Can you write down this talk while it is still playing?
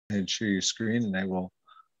and share your screen and I will.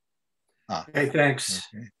 Okay, thanks.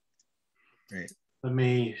 Okay, great. Let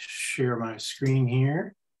me share my screen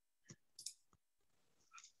here.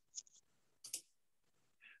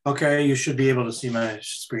 Okay, you should be able to see my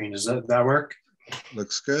screen. Does that work?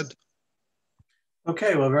 Looks good.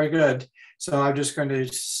 Okay, well, very good. So I'm just going to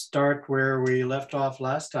start where we left off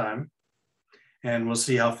last time, and we'll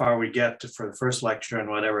see how far we get for the first lecture, and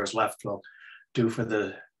whatever is left we'll do for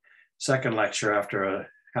the second lecture after a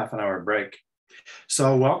half-an-hour break.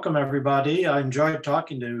 So welcome, everybody. I enjoyed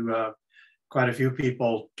talking to quite a few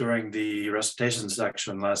people during the recitation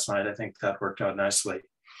section last night. I think that worked out nicely.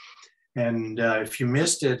 And if you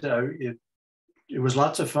missed it, it was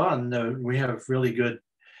lots of fun. We have really good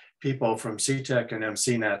people from CTEC and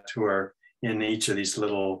MCNet who are in each of these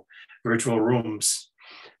little virtual rooms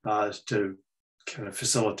to kind of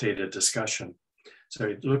facilitate a discussion. So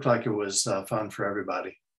it looked like it was fun for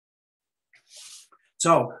everybody.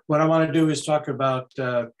 So what I want to do is talk about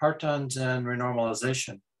partons and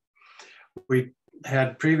renormalization. We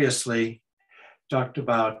had previously talked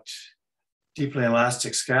about deeply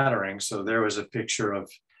elastic scattering. So there was a picture of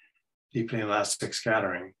deeply elastic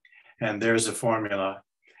scattering, and there's a formula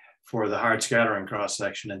for the hard scattering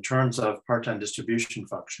cross-section in terms of parton distribution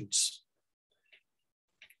functions.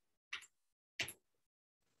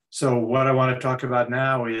 So what I want to talk about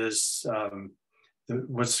now is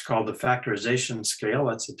what's called the factorization scale.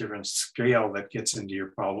 That's a different scale that gets into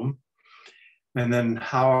your problem. And then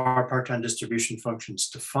how are parton distribution functions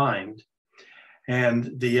defined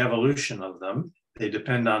and the evolution of them. They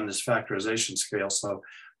depend on this factorization scale. So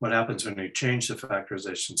what happens when you change the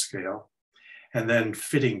factorization scale, and then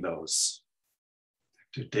fitting those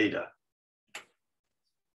to data.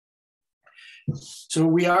 So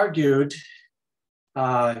we argued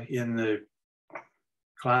in the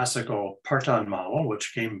classical parton model,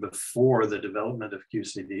 which came before the development of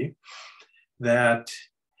QCD, that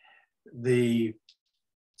the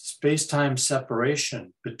space-time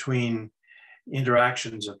separation between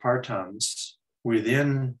interactions of partons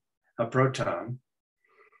within a proton,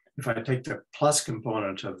 if I take the plus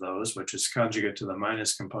component of those, which is conjugate to the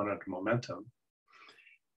minus component of momentum,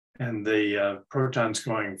 and the protons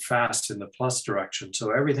going fast in the plus direction,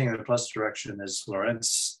 so everything in the plus direction is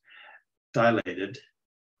Lorentz dilated,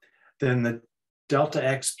 then the delta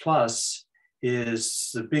X plus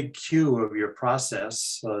is the big Q of your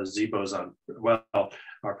process, Z boson. Well,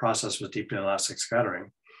 our process was deeply elastic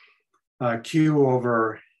scattering. Q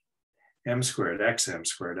over m squared, xm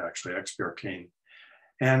squared, actually, x pure cane.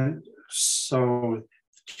 And so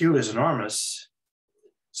Q is enormous.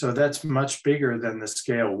 So that's much bigger than the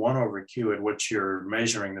scale 1 over Q at which you're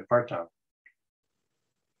measuring the parton.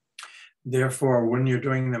 Therefore, when you're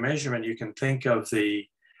doing the measurement, you can think of the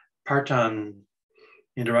parton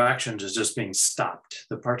interactions as just being stopped.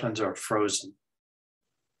 The partons are frozen.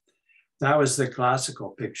 That was the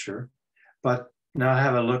classical picture. But now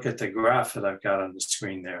have a look at the graph that I've got on the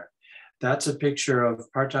screen there. That's a picture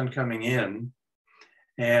of parton coming in,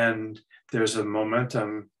 and there's a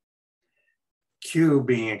momentum Q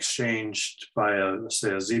being exchanged by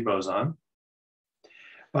say a Z boson.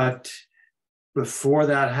 But before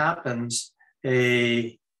that happens,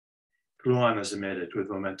 a gluon is emitted with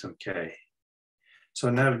momentum K. So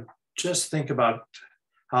now just think about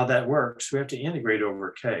how that works. We have to integrate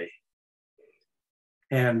over K.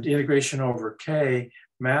 And integration over K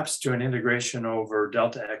maps to an integration over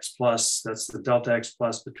delta X plus. That's the delta X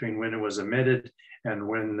plus between when it was emitted and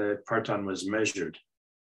when the parton was measured.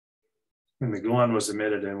 When the gluon was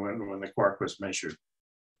emitted and when the quark was measured.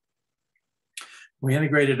 We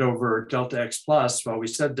integrated over delta X plus. Well, we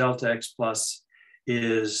said delta X plus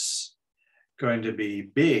is going to be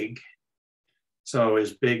big. So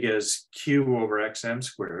as big as Q over xm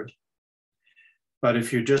squared. But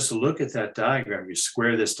if you just look at that diagram, you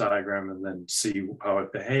square this diagram and then see how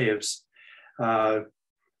it behaves, delta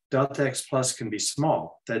X plus can be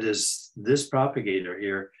small. That is, this propagator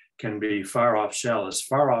here can be far off shell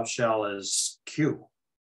as Q.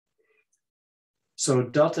 So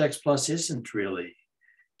delta X plus isn't really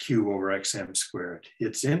Q over xm squared.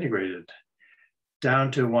 It's integrated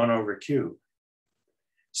down to 1 over Q.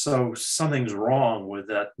 So something's wrong with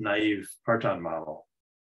that naive parton model.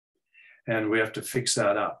 And we have to fix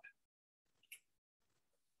that up.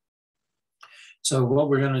 So what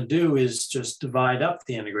we're going to do is just divide up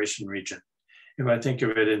the integration region. If I think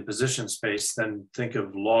of it in position space, then think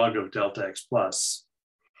of log of delta X plus.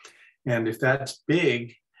 And if that's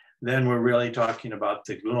big, then we're really talking about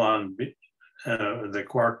the gluon, the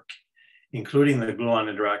quark, including the gluon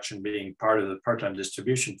interaction being part of the parton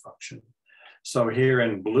distribution function. So here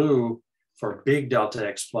in blue, for big delta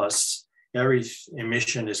X plus, every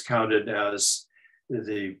emission is counted as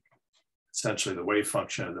essentially the wave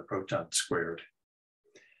function of the proton squared.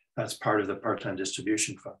 That's part of the parton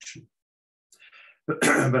distribution function.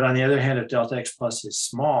 But on the other hand, if delta x plus is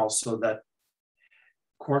small, so that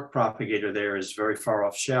quark propagator there is very far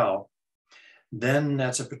off shell, then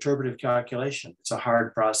that's a perturbative calculation. It's a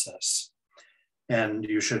hard process. And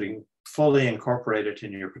you should fully incorporate it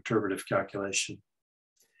in your perturbative calculation.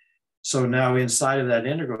 So now inside of that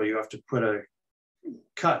integral, you have to put a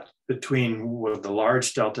cut between the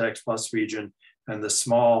large delta x plus region and the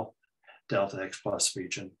small delta x plus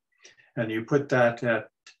region. And you put that at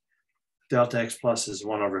delta x plus is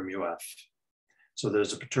 1 over mu f. So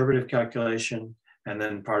there's a perturbative calculation and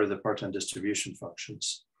then part of the parton distribution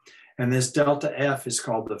functions. And this delta f is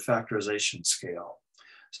called the factorization scale.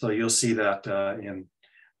 So you'll see that in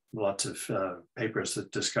lots of papers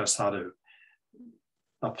that discuss how to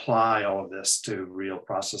apply all of this to real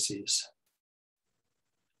processes.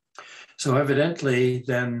 So evidently,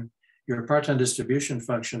 then your parton distribution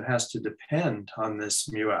function has to depend on this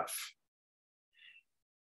mu f.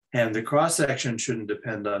 And the cross-section shouldn't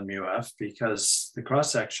depend on mu f because the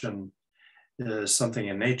cross-section is something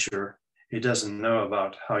in nature. It doesn't know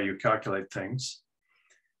about how you calculate things.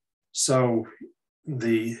 So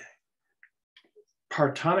the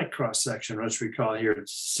partonic cross-section, which we call here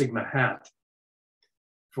sigma hat,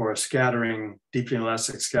 for a scattering, deeply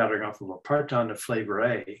elastic scattering off of a parton of flavor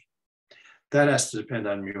A, that has to depend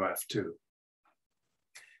on mu f too.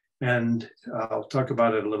 And I'll talk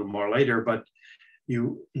about it a little more later, but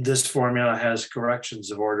this formula has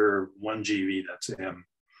corrections of order 1 GeV, that's m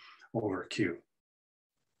over q.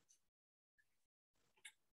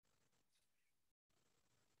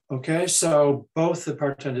 Okay, so both the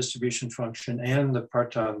parton distribution function and the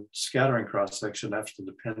parton scattering cross-section have to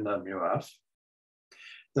depend on mu f.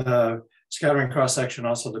 The scattering cross-section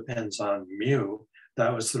also depends on mu.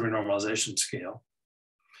 That was the renormalization scale.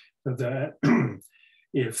 But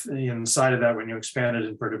if inside of that, when you expand it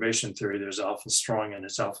in perturbation theory, there's alpha strong and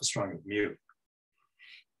it's alpha strong of mu.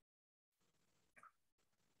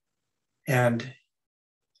 And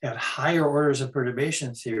at higher orders of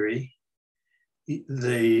perturbation theory,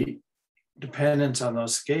 the dependence on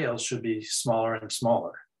those scales should be smaller and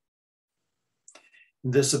smaller.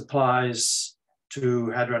 This applies to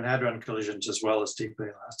hadron-hadron collisions as well as deeply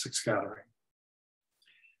elastic scattering.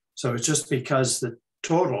 So it's just because the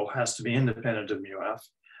total has to be independent of mu f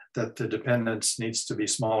that the dependence needs to be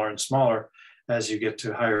smaller and smaller as you get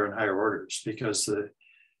to higher and higher orders, because the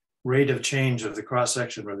rate of change of the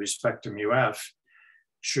cross-section with respect to mu f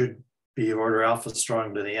should be of order alpha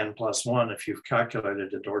strong to the n plus 1 if you've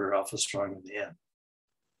calculated it order alpha strong to the n.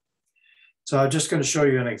 So I'm just going to show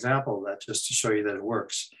you an example of that just to show you that it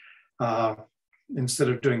works. Instead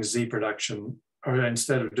of doing Z production, or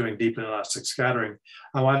instead of doing deeply elastic scattering,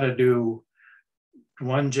 I want to do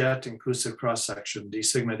one jet inclusive cross-section, d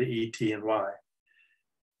sigma to ET and Y.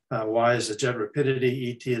 Y is the jet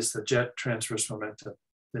rapidity, ET is the jet transverse momentum.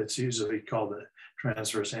 It's usually called the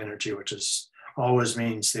transverse energy, which always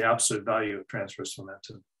means the absolute value of transverse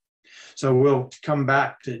momentum. So we'll come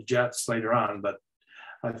back to jets later on, but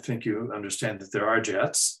I think you understand that there are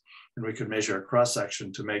jets, and we could measure a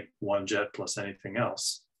cross-section to make one jet plus anything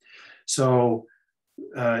else. So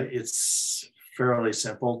it's fairly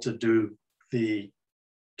simple to do the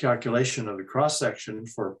calculation of the cross-section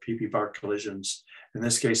for PP bar collisions. In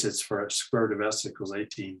this case, it's for a square root of S equals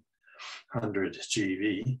 1800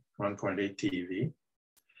 GeV, 1.8 TeV.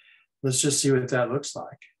 Let's just see what that looks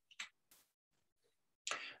like.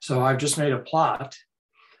 So I've just made a plot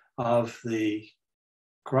of the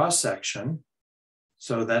cross-section.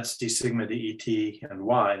 So that's d sigma to ET and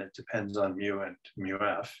Y, that depends on mu and mu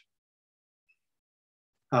f.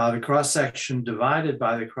 The cross-section divided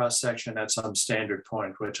by the cross-section at some standard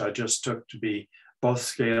point, which I just took to be both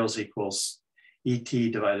scales equals ET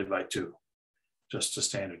divided by 2, just to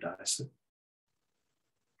standardize it.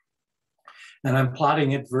 And I'm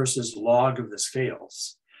plotting it versus log of the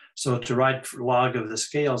scales. So to write log of the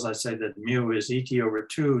scales, I say that mu is ET over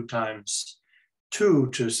 2 times 2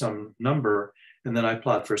 to some number, and then I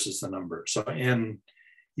plot versus the number. So N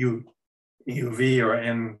UV or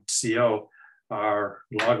NCO are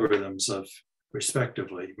logarithms of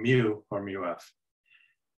respectively mu or mu f.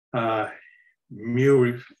 The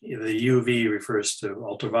UV refers to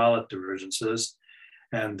ultraviolet divergences,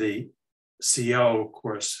 and the CO, of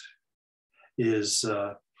course, is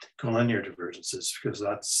collinear divergences, because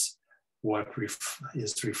that's what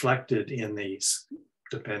is reflected in these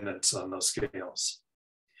dependence on those scales.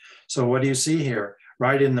 So what do you see here?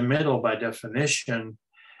 Right in the middle, by definition,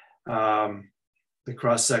 the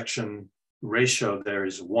cross-section ratio there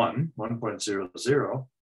is 1.00,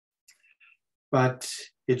 but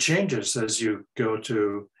it changes as you go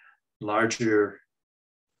to larger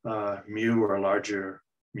mu or larger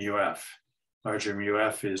mu f. Larger mu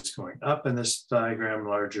f is going up in this diagram,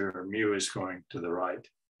 larger mu is going to the right.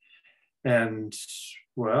 And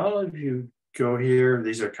well, if you go here,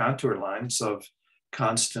 these are contour lines of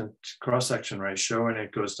constant cross-section ratio, and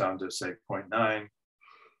it goes down to say 0.9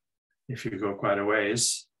 if you go quite a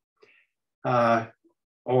ways.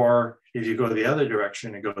 Or if you go the other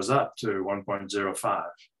direction, it goes up to 1.05.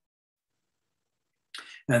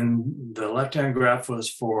 And the left-hand graph was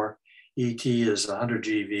for ET is 100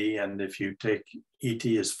 GeV, and if you take ET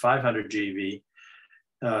is 500 GeV,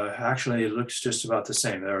 actually it looks just about the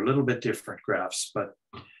same. They're a little bit different graphs, but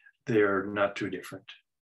they're not too different.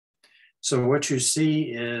 So what you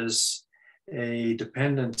see is a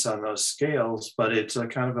dependence on those scales, but it's a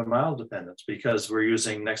kind of a mild dependence because we're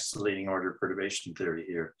using next to leading order perturbation theory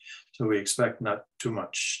here. So we expect not too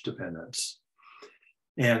much dependence.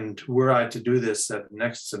 And were I to do this at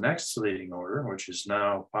next to leading order, which is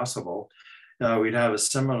now possible, we'd have a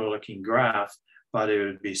similar looking graph, but it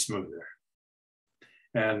would be smoother.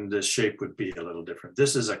 And the shape would be a little different.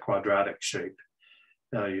 This is a quadratic shape.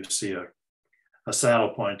 You see a saddle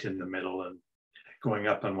point in the middle and going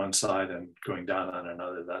up on one side and going down on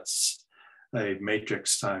another. That's a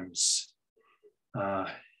matrix times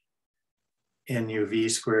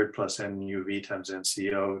NUV squared plus NUV times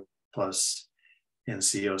NCO plus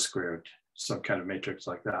NCO squared, some kind of matrix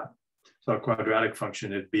like that. So a quadratic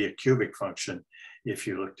function, it'd be a cubic function if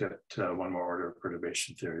you looked at one more order of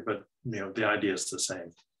perturbation theory, but the idea is the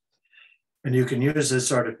same. And you can use this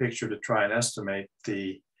sort of picture to try and estimate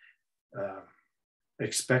the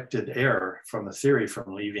expected error from the theory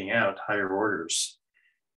from leaving out higher orders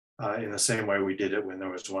in the same way we did it when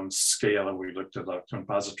there was one scale and we looked at electron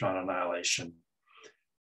positron annihilation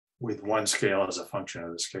with one scale as a function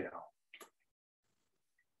of the scale.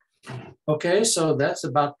 Okay, so that's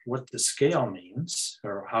about what the scale means,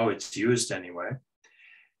 or how it's used anyway.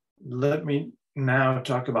 Let me now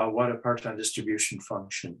talk about what a parton distribution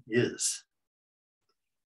function is.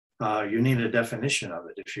 You need a definition of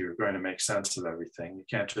it if you're going to make sense of everything. You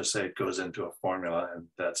can't just say it goes into a formula and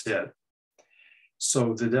that's it.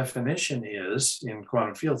 So the definition is in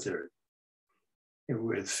quantum field theory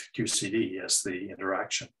with QCD, yes, the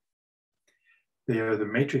interaction. They are the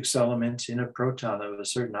matrix elements in a proton of a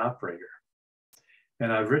certain operator.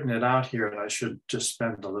 And I've written it out here, and I should just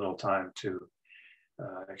spend a little time to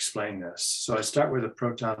explain this. So I start with a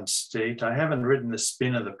proton state. I haven't written the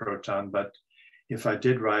spin of the proton, but if I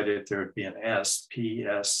did write it, there would be an S,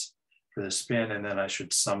 PS for the spin, and then I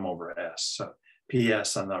should sum over S. So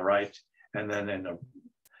PS on the right, and then in a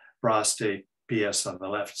bra state, PS on the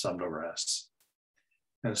left summed over S.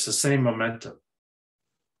 And it's the same momentum.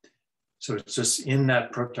 So it's just in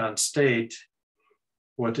that proton state,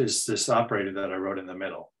 what is this operator that I wrote in the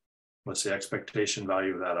middle? What's the expectation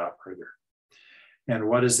value of that operator? And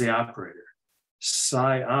what is the operator?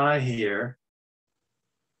 Psi I here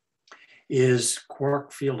is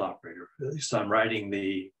quark field operator. At least I'm writing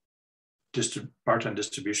the parton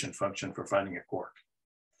distribution function for finding a quark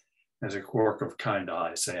as a quark of kind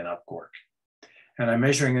I, say an up quark. And I'm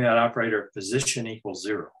measuring that operator position equals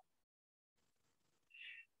 0.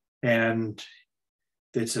 And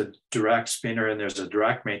it's a Dirac spinner, and there's a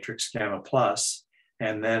Dirac matrix gamma plus.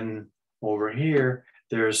 And then over here,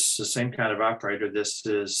 there's the same kind of operator. This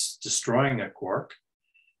is destroying a quark,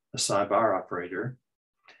 a psi bar operator.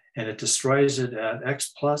 And it destroys it at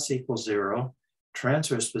x plus equals 0,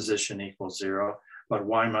 transverse position equals 0, but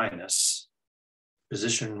y minus,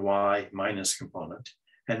 position y minus component.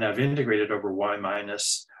 And I've integrated over y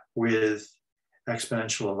minus with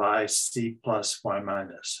exponential of I c plus y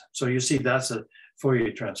minus. So you see that's a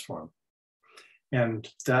Fourier transform. And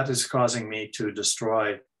that is causing me to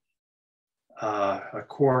destroy a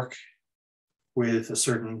quark with a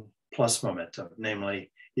certain plus momentum,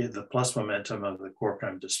 namely the plus momentum of the quark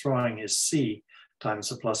I'm destroying is c times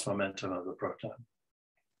the plus momentum of the proton.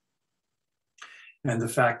 And the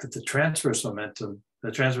fact that the transverse momentum,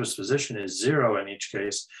 the transverse position is 0 in each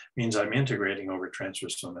case means I'm integrating over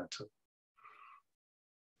transverse momentum.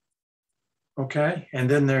 Okay, and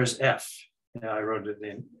then there's F. I wrote it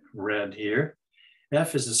in red here.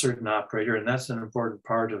 F is a certain operator, and that's an important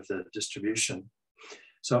part of the distribution.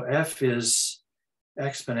 So F is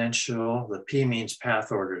exponential. The P means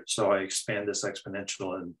path ordered. So I expand this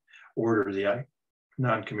exponential and order the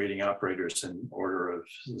non-commuting operators in order of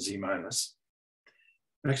Z minus.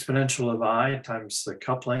 Exponential of I times the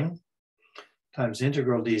coupling times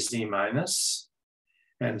integral dz minus.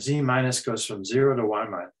 And Z minus goes from 0 to Y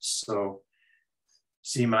minus. So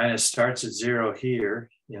Z minus starts at 0 here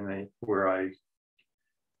where I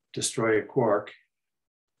destroy a quark,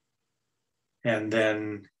 and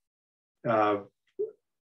then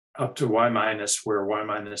up to Y minus, where Y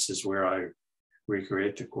minus is where I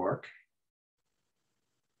recreate the quark.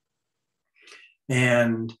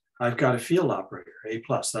 And I've got a field operator, A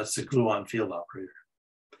plus, that's the gluon field operator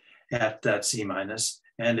at that Z minus,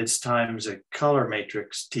 and it's times a color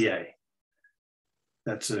matrix TA.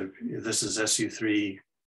 This is SU3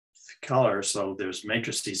 color, so there's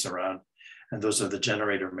matrices around, and those are the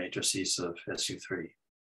generator matrices of SU3.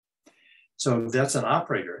 So that's an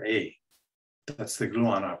operator, A. That's the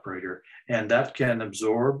gluon operator, and that can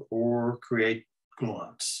absorb or create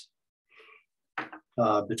gluons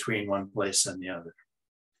between one place and the other.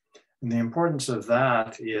 And the importance of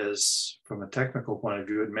that is, from a technical point of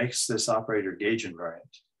view, it makes this operator gauge invariant.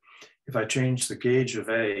 If I change the gauge of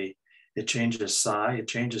A, it changes psi, it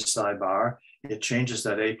changes psi bar, it changes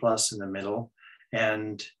that A plus in the middle,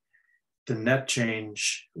 and the net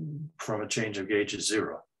change from a change of gauge is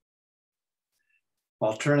 0.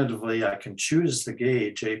 Alternatively, I can choose the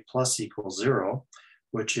gauge A plus equals 0,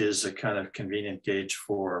 which is a kind of convenient gauge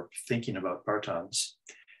for thinking about partons.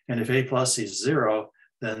 And if A plus is 0,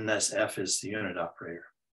 then this F is the unit operator.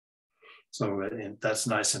 So that's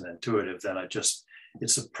nice and intuitive. Then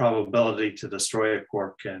it's a probability to destroy a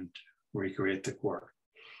quark and recreate the quark.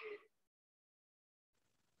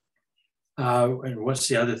 And what's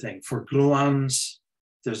the other thing? For gluons,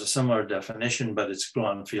 there's a similar definition, but it's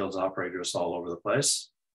gluon fields operators all over the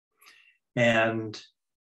place. And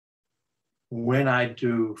when I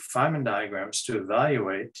do Feynman diagrams to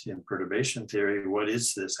evaluate in perturbation theory, what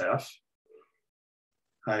is this F?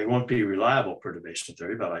 I won't be reliable perturbation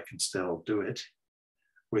theory, but I can still do it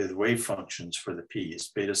with wave functions for the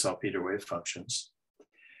P's, beta salpeter wave functions.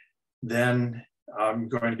 Then I'm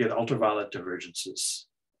going to get ultraviolet divergences,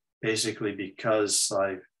 basically because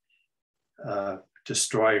I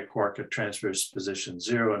destroy a quark at transverse position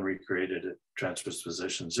 0 and recreate it at transverse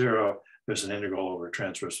position 0. There's an integral over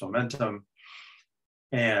transverse momentum,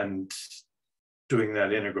 and doing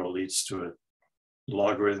that integral leads to a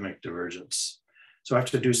logarithmic divergence. So I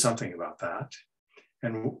have to do something about that.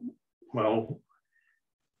 And well,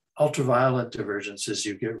 ultraviolet divergences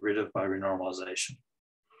you get rid of by renormalization.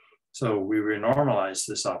 So we renormalize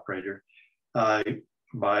this operator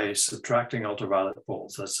by subtracting ultraviolet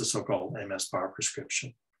poles. That's the so-called MS bar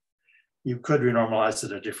prescription. You could renormalize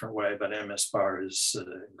it a different way, but MS bar is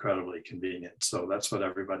incredibly convenient. So that's what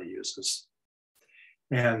everybody uses.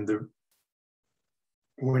 And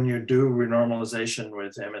when you do renormalization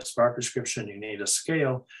with MS bar prescription, you need a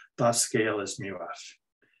scale. That scale is mu f.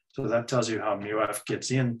 So that tells you how mu f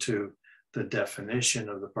gets into the definition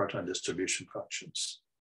of the parton distribution functions.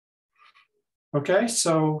 Okay,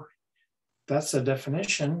 so that's a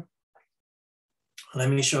definition. Let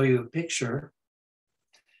me show you a picture.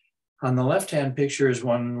 On the left-hand picture is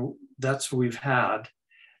one that's what we've had.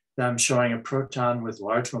 I'm showing a proton with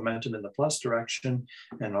large momentum in the plus direction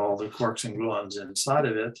and all the quarks and gluons inside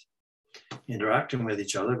of it interacting with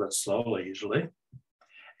each other, but slowly usually.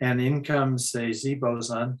 And in comes a Z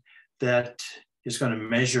boson that is going to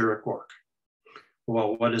measure a quark.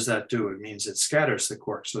 Well, what does that do? It means it scatters the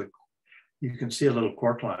quark. So you can see a little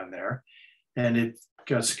quark line there, and it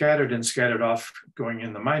got scattered and scattered off going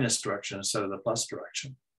in the minus direction instead of the plus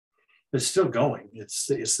direction. It's still going,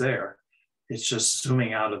 it's there. It's just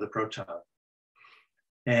zooming out of the proton.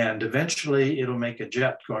 And eventually it'll make a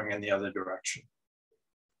jet going in the other direction.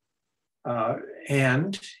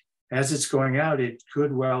 And as it's going out, it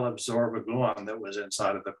could well absorb a gluon that was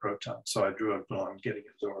inside of the proton. So I drew a gluon getting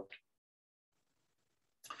absorbed.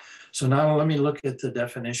 So now let me look at the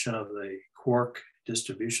definition of the quark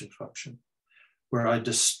distribution function, where I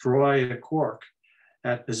destroy a quark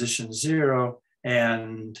at position 0,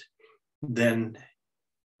 and then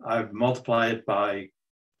I multiply it by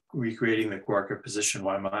recreating the quark at position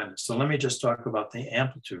y minus. So let me just talk about the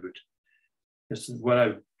amplitude. This is what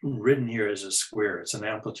I've written here is a square. It's an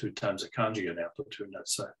amplitude times a conjugate amplitude.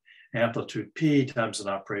 That's an amplitude p times an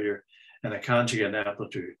operator, and a conjugate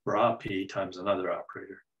amplitude bra p times another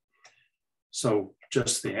operator. So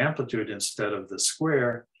just the amplitude instead of the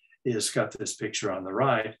square is got this picture on the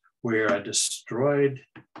right where I destroyed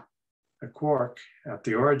a quark at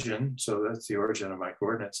the origin. So that's the origin of my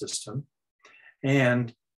coordinate system.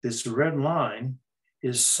 And this red line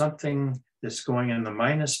is something that's going in the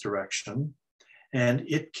minus direction, and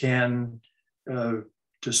it can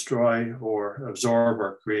destroy or absorb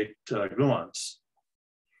or create gluons.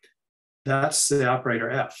 That's the operator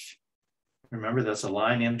F. Remember, that's a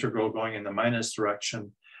line integral going in the minus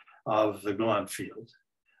direction of the gluon field.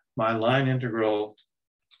 My line integral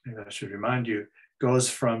maybe I should remind you, goes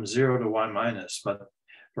from 0 to y minus, but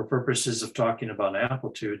for purposes of talking about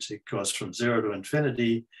amplitudes, it goes from 0 to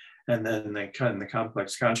infinity, and then in the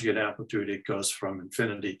complex conjugate amplitude, it goes from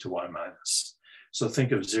infinity to y minus. So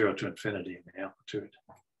think of 0 to infinity in the amplitude.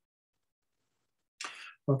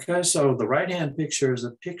 Okay, so the right-hand picture is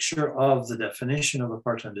a picture of the definition of a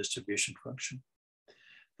part-time distribution function.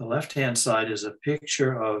 The left-hand side is a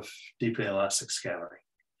picture of deeply elastic scattering.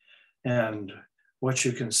 And what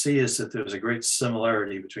you can see is that there's a great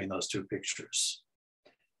similarity between those two pictures.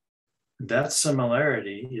 That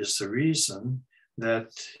similarity is the reason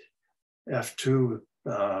that F2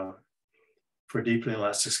 for deeply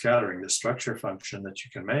elastic scattering, the structure function that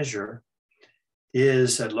you can measure,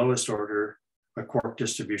 is at lowest order a quark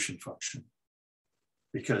distribution function.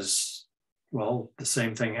 Because, well, the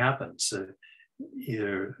same thing happens.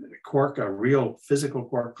 Either a real physical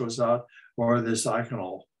quark goes out, or this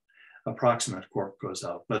diagonal approximate quark goes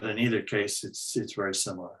out. But in either case, it's very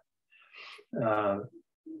similar.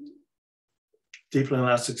 Deeply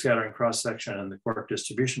elastic scattering cross-section and the quark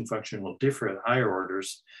distribution function will differ at higher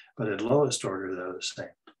orders, but at lowest order, they're the same.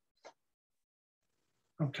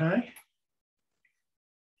 Okay.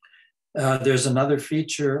 There's another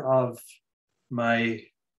feature of my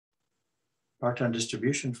part-time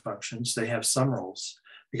distribution functions. They have sum rules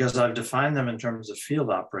because I've defined them in terms of field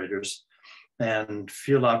operators, and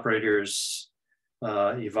field operators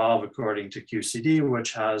evolve according to QCD,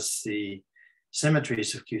 which has the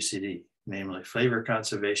symmetries of QCD, namely flavor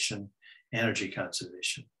conservation, energy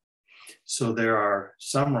conservation. So there are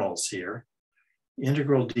sum rules here.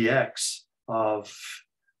 Integral dx of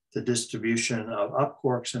the distribution of up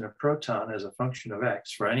quarks in a proton as a function of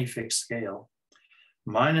x for any fixed scale,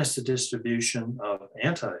 minus the distribution of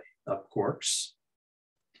anti-up quarks.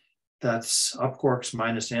 That's up quarks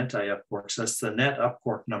minus anti-up quarks. That's the net up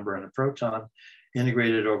quark number in a proton.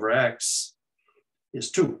 Integrated over x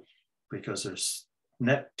is 2, because there's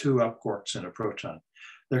net 2 up quarks in a proton.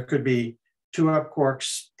 There could be 2 up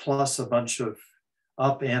quarks plus a bunch of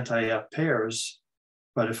up anti-up pairs,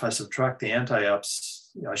 but if I subtract the anti-ups,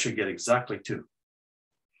 I should get exactly 2.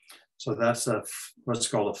 So that's what's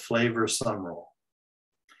called a flavor sum rule.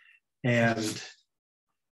 And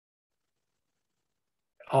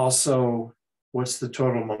also, what's the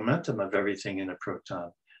total momentum of everything in a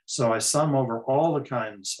proton? So I sum over all the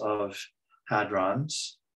kinds of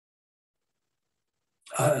hadrons,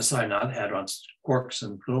 sorry, not hadrons, quarks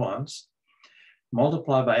and gluons,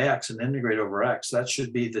 multiply by x and integrate over x. That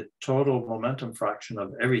should be the total momentum fraction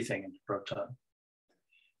of everything in the proton.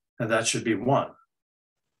 And that should be 1.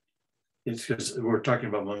 It's because we're talking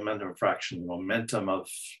about momentum fraction, momentum of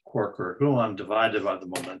quark or gluon divided by the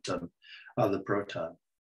momentum of the proton.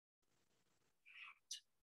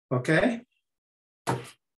 Okay.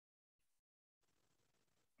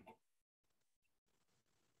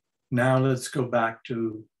 Now let's go back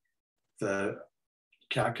to the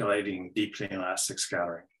calculating deeply elastic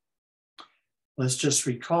scattering. Let's just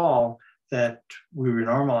recall that we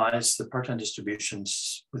renormalized the part-time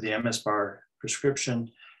distributions with the MS bar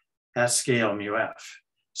prescription at scale μf.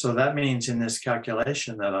 So that means in this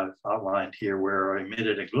calculation that I've outlined here where I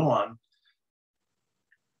emitted a gluon,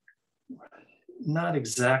 not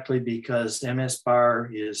exactly because MS bar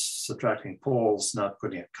is subtracting poles, not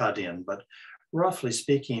putting a cut in, but roughly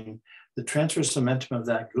speaking, the transverse momentum of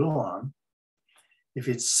that gluon, if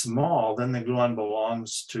it's small, then the gluon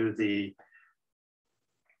belongs to the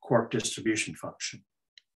quark distribution function.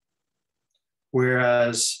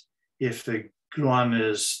 Whereas if the gluon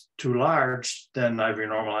is too large, then I've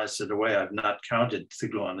renormalized it away. I've not counted the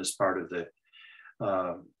gluon as part of the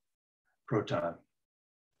proton.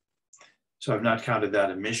 So I've not counted that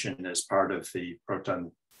emission as part of the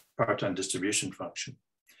proton distribution function.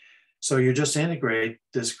 So you just integrate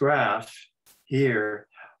this graph here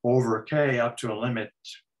over k up to a limit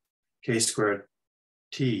k squared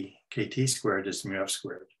t, kt squared is mu f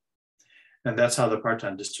squared. And that's how the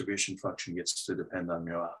part-time distribution function gets to depend on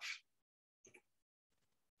mu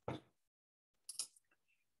f.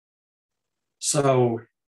 So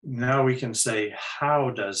now we can say, how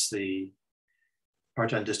does the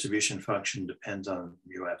part-time distribution function depend on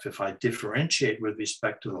mu f? If I differentiate with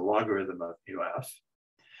respect to the logarithm of mu f,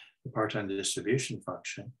 the part-time distribution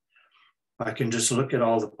function, I can just look at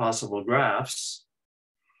all the possible graphs,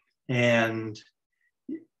 and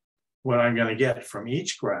what I'm going to get from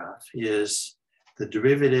each graph is the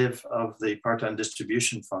derivative of the part-time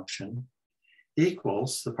distribution function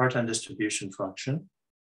equals the part-time distribution function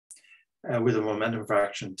with a momentum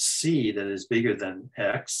fraction c that is bigger than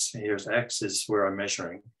x. Here's x is where I'm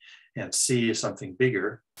measuring, and c is something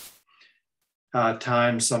bigger,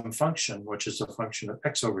 times some function, which is a function of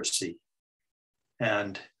x over c.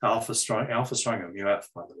 And alpha strong of mu f,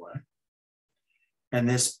 by the way. And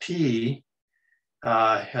this p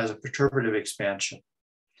has a perturbative expansion.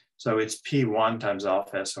 So it's P1 times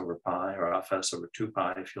alpha s over pi, or alpha s over 2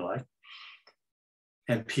 pi, if you like.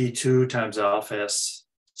 And P2 times alpha s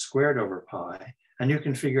squared over pi. And you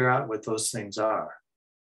can figure out what those things are.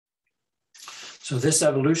 So this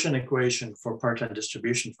evolution equation for part-time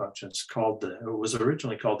distribution functions was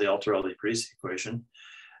originally called the Altarelli-Parisi equation,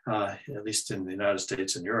 at least in the United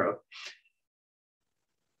States and Europe.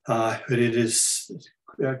 But it is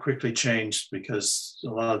quickly changed because a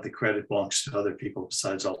lot of the credit belongs to other people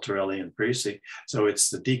besides Altarelli and Parisi. So it's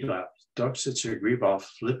the Dieglap, Doksitzer, Gribov,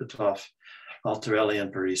 Lipitov, Altarelli,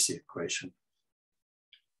 and Parisi equation.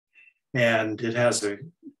 And it has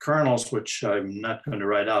kernels, which I'm not going to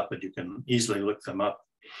write out, but you can easily look them up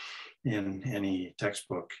in any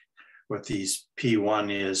textbook, what these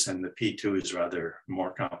P1 is, and the P2 is rather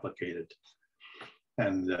more complicated.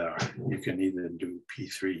 And you can even do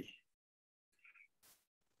P3.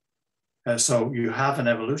 So you have an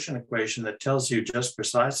evolution equation that tells you just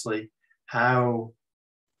precisely how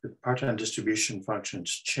the part-time distribution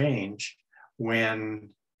functions change when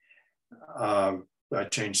I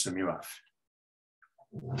change the mu f.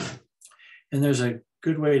 And there's a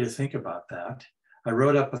good way to think about that. I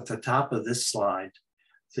wrote up at the top of this slide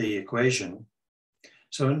the equation.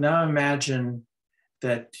 So now imagine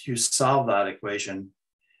that you solve that equation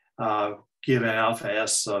given alpha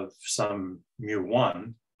s of some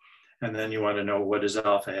mu1, and then you want to know what is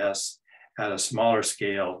alpha s at a smaller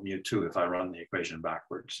scale mu2 if I run the equation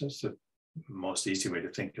backwards. That's the most easy way to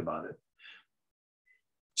think about it.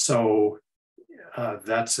 So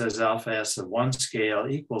that says alpha s of one scale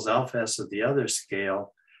equals alpha s of the other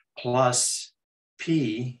scale plus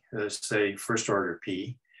p, let's say first order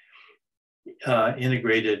p,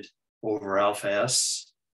 integrated over alpha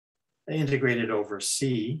s, integrated over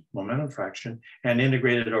c, momentum fraction, and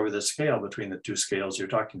integrated over the scale between the two scales you're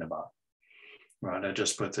talking about. Right, I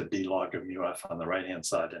just put the d log of mu f on the right-hand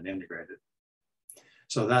side and integrated.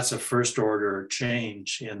 So that's a first order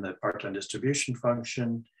change in the part-time distribution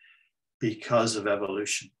function because of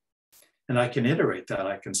evolution. And I can iterate that.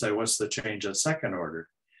 I can say, what's the change at second order?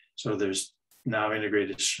 So there's now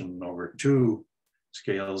integration over two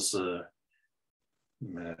scales,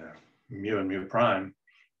 mu and mu prime,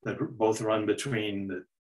 that both run between the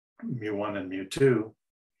mu1 and mu2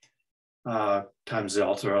 times the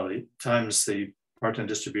Altarelli, times the part-time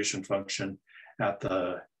distribution function at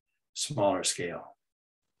the smaller scale.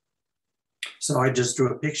 So I just drew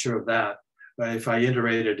a picture of that. If I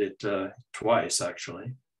iterated it twice,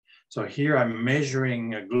 actually. So here I'm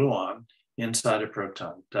measuring a gluon inside a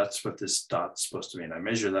proton. That's what this dot's supposed to mean. I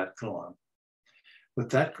measure that gluon. But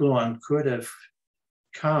that gluon could have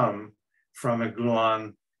come from a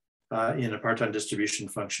gluon in a part-time distribution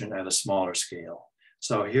function at a smaller scale.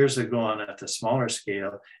 So here's a gluon at the smaller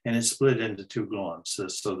scale, and it's split into two gluons.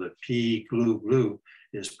 So the P glu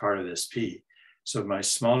is part of this P. So my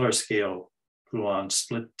smaller scale gluon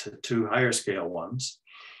split to two higher scale ones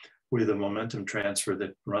with a momentum transfer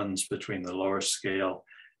that runs between the lower scale,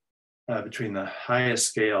 between the highest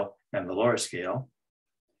scale and the lower scale.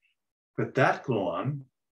 But that gluon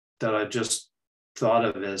that I just thought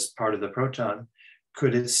of as part of the proton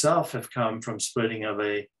could itself have come from splitting of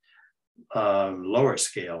a lower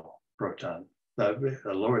scale proton, a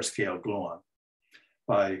lower scale gluon,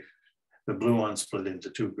 by the blue one split into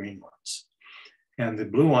two green ones. And the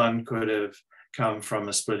blue one could have come from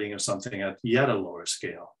a splitting of something at yet a lower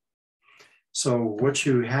scale. So what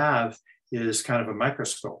you have is kind of a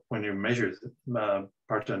microscope when you measure the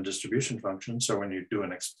part-time distribution functions. So when you do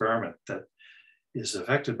an experiment that is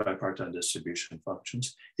affected by part-time distribution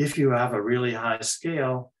functions, if you have a really high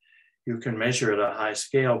scale, you can measure at a high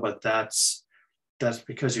scale, but that's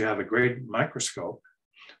because you have a great microscope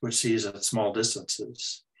which sees at small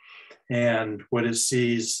distances. And what it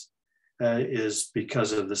sees is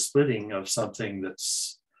because of the splitting of something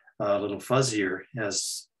that's a little fuzzier,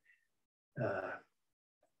 has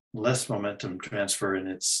less momentum transfer in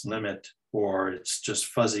its limit, or it's just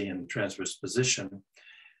fuzzy in transverse position.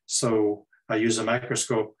 So I use a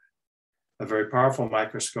microscope, a very powerful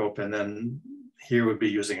microscope, and then here would be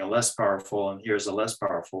using a less powerful, and here's a less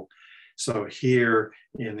powerful. So here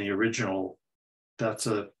in the original, that's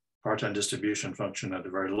a part-time distribution function at a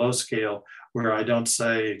very low scale, where I don't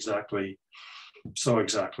say exactly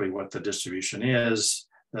what the distribution is.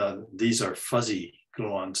 These are fuzzy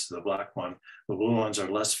gluons, the black one. The blue ones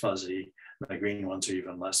are less fuzzy, the green ones are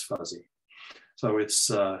even less fuzzy. So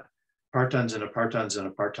it's partons and a partons and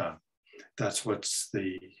a parton. That's what's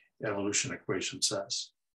the evolution equation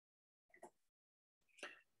says.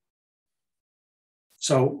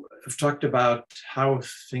 So I've talked about how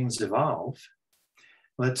things evolve.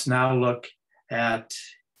 Let's now look at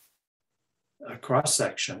a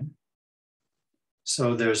cross-section.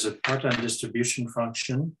 So there's a parton distribution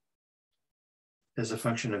function as a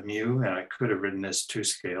function of mu, and I could have written this 2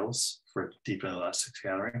 scales for deep inelastic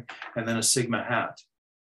scattering, and then a sigma hat.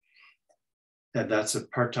 And that's a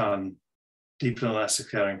parton, deep inelastic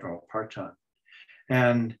scattering from a parton.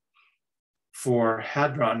 And for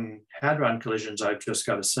hadron collisions, I've just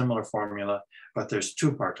got a similar formula, but there's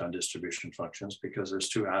 2 parton distribution functions because there's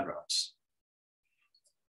 2 hadrons.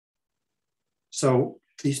 So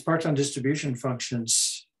these parton distribution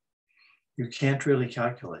functions, you can't really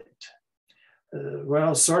calculate.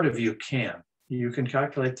 Well, sort of you can. You can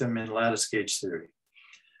calculate them in lattice gauge theory,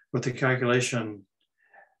 but the calculation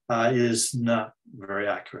is not very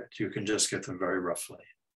accurate. You can just get them very roughly.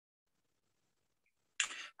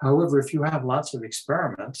 However, if you have lots of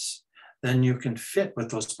experiments, then you can fit what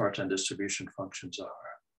those parton distribution functions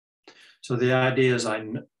are. So the idea is I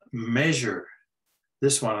measure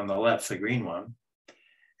this one on the left, the green one,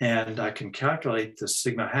 and I can calculate the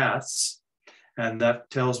sigma hats, and that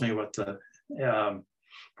tells me what the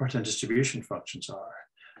parton distribution functions are.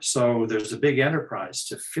 So there's a big enterprise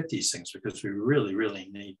to fit these things because we really, really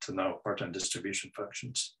need to know parton distribution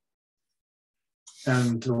functions.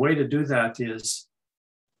 And the way to do that is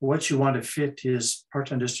what you want to fit is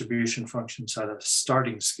parton distribution functions at a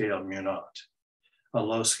starting scale mu naught, a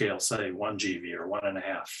low scale, say 1 GeV or 1.5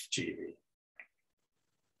 GeV.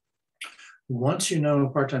 Once you know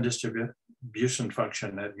parton distribution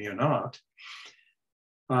function at mu naught,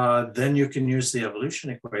 then you can use the evolution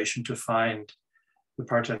equation to find the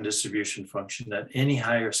parton distribution function at any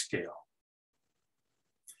higher scale.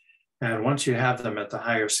 And once you have them at the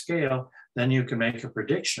higher scale, then you can make a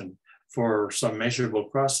prediction for some measurable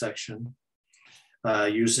cross-section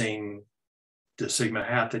using the sigma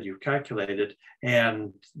hat that you've calculated,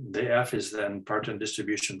 and the F is then parton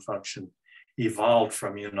distribution function evolved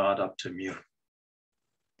from mu naught up to mu.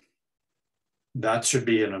 That should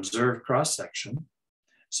be an observed cross-section.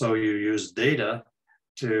 So you use data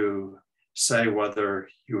to say whether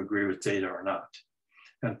you agree with data or not.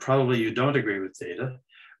 And probably you don't agree with data,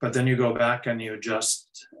 but then you go back and you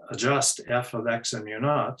adjust F of X and mu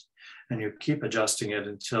naught, and you keep adjusting it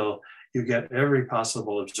until you get every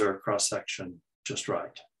possible observed cross-section just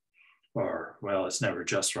right. Or, well, it's never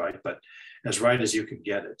just right, but as right as you can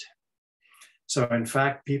get it. So in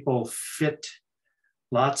fact, people fit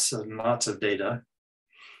lots and lots of data.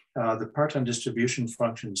 The parton distribution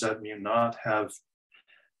functions at mu naught have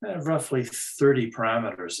roughly 30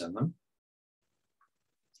 parameters in them.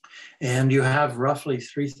 And you have roughly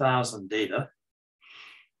 3,000 data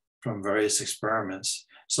from various experiments.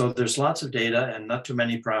 So there's lots of data and not too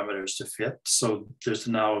many parameters to fit. So there's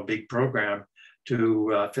now a big program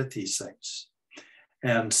to fit these things.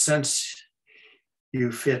 And since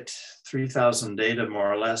you fit 3,000 data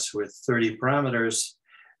more or less with 30 parameters,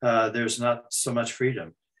 there's not so much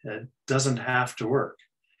freedom. It doesn't have to work,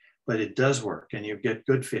 but it does work and you get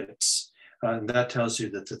good fits. And that tells you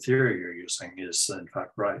that the theory you're using is in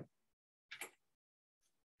fact right.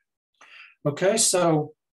 Okay,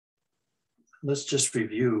 so let's just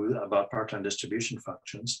review about parton distribution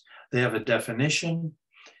functions. They have a definition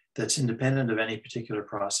that's independent of any particular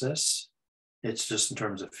process. It's just in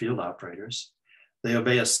terms of field operators. They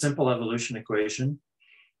obey a simple evolution equation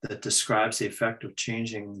that describes the effect of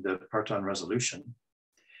changing the parton resolution.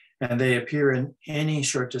 And they appear in any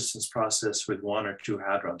short distance process with 1 or 2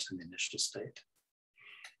 hadrons in the initial state.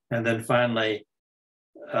 And then finally,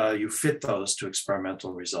 you fit those to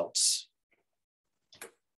experimental results.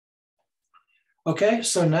 Okay,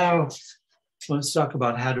 so now let's talk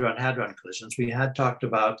about hadron-hadron collisions. We had talked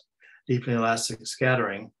about deeply elastic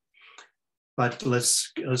scattering, but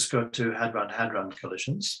let's go to hadron-hadron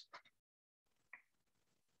collisions.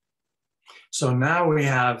 So now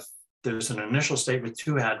there's an initial state with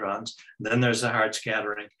 2 hadrons, then there's a hard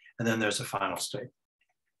scattering, and then there's a final state.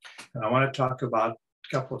 And I want to talk about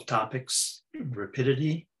a couple of topics: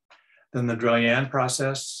 rapidity, then the Brillouin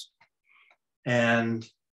process, and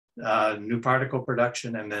new particle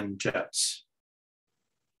production, and then jets.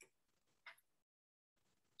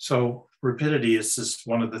 So rapidity is just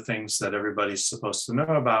one of the things that everybody's supposed to know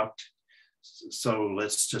about. So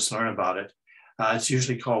let's just learn about it. It's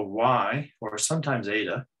usually called Y or sometimes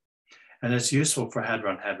eta, and it's useful for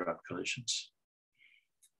hadron-hadron collisions.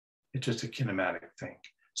 It's just a kinematic thing.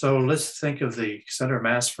 So let's think of the center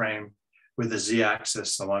mass frame with the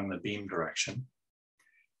z-axis along the beam direction.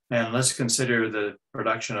 And let's consider the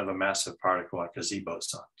production of a massive particle like a Z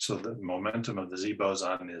boson. So the momentum of the Z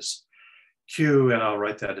boson is Q, and I'll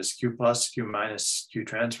write that as Q plus, Q minus, Q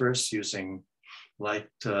transverse using light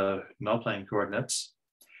null plane coordinates.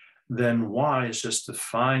 Then Y is just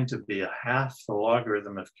defined to be a half the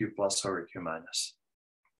logarithm of Q plus over Q minus.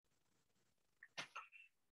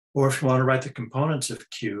 Or if you want to write the components of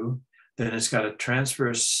Q, then it's got a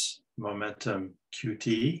transverse momentum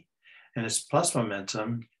QT, and its plus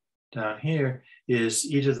momentum down here is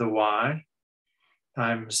e to the y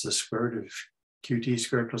times the square root of qt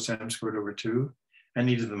squared plus m squared over 2, and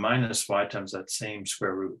e to the minus y times that same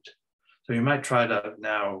square root. So you might try to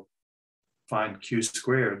now find q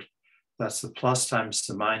squared. That's the plus times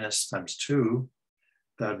the minus times 2.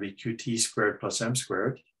 That would be qt squared plus m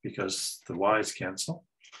squared, because the y's cancel.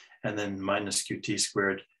 And then minus qt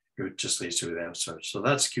squared, it just leaves you with m squared. So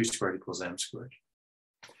that's q squared equals m squared.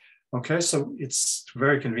 Okay, so it's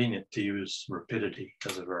very convenient to use rapidity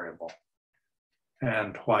as a variable.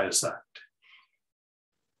 And why is that?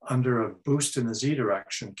 Under a boost in the z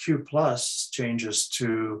direction, q plus changes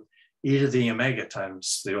to e to the omega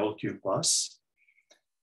times the old q plus,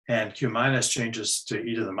 and q minus changes to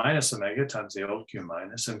e to the minus omega times the old q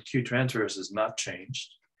minus, and q transverse is not changed.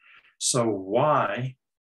 So y,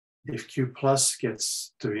 if q plus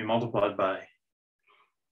gets to be multiplied by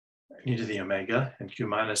e to the omega and q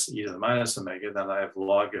minus e to the minus omega, then I have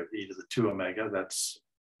log of e to the 2 omega, that's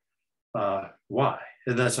y,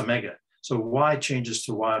 that's omega. So y changes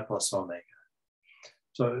to y plus omega.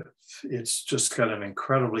 So it's just got an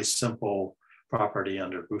incredibly simple property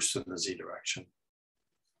under boost in the z direction.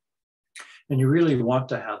 And you really want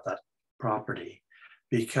to have that property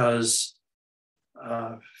because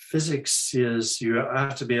physics is, you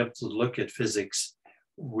have to be able to look at physics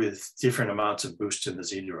with different amounts of boost in the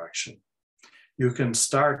z direction. You can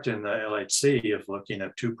start in the LHC of looking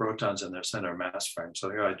at 2 protons in their center mass frame.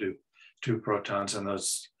 So here I do 2 protons, and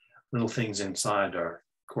those little things inside are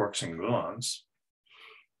quarks and gluons.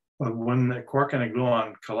 But when the quark and a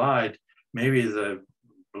gluon collide, maybe the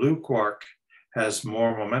blue quark has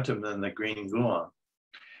more momentum than the green gluon.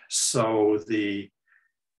 So the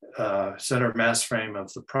center mass frame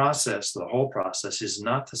of the process, the whole process, is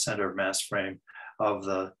not the center of mass frame of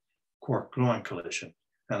the quark-gluon collision.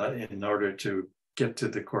 And in order to get to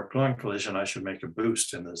the quark-gluon collision, I should make a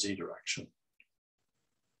boost in the z direction.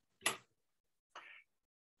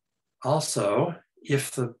 Also,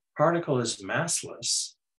 if the particle is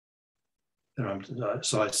massless,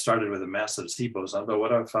 so I started with a massive Z boson, but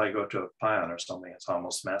what if I go to a pion or something, it's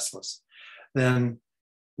almost massless, then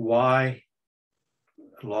y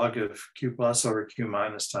log of q plus over q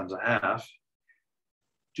minus times a half,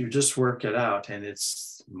 you just work it out, and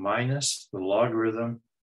it's minus the logarithm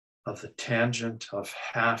of the tangent of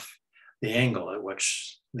half the angle at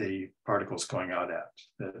which the particle is going out at.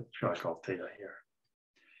 That's what I call theta here.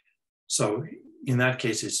 So in that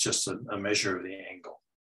case, it's just a measure of the angle.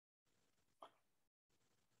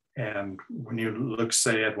 And when you look,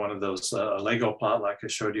 say, at one of those Lego plot like I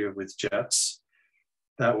showed you with jets,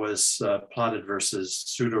 that was plotted versus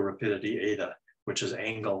pseudo rapidity eta, which is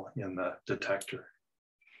angle in the detector,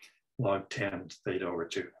 log 10 theta over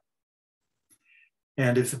 2.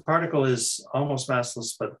 And if the particle is almost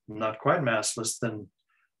massless but not quite massless, then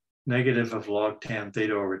negative of log 10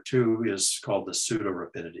 theta over 2 is called the pseudo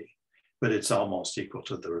rapidity, but it's almost equal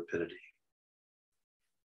to the rapidity.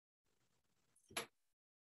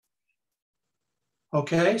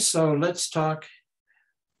 Okay, so let's talk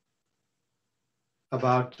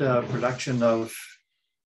about production of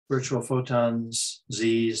virtual photons,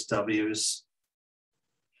 Z's, W's.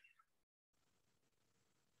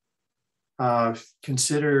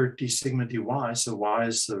 Consider d sigma dy, so y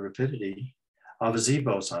is the rapidity of a Z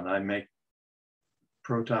boson. I make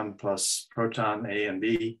proton plus proton A and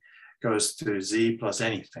B goes to Z plus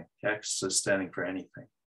anything. X is standing for anything.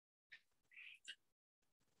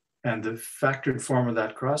 And the factored form of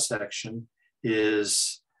that cross-section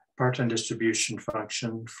is parton distribution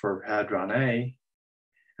function for hadron A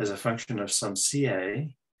as a function of some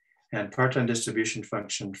CA, and parton distribution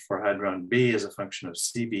function for hadron B as a function of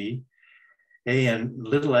CB. A and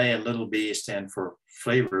little b stand for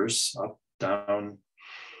flavors, up, down,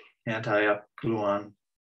 anti-up, gluon,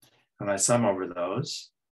 and I sum over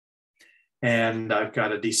those. And I've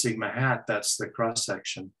got a d sigma hat, that's the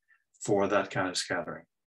cross-section for that kind of scattering,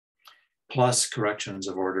 plus corrections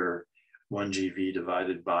of order 1 GeV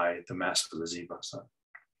divided by the mass of the Z boson.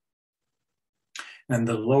 And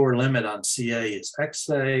the lower limit on CA is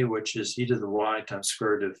XA, which is e to the y times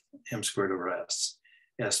square root of m squared over s,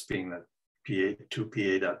 s being the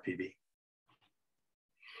 2PA.PB.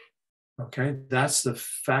 Okay, that's the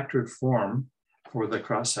factored form for the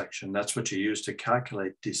cross section. That's what you use to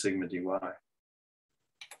calculate d sigma dy.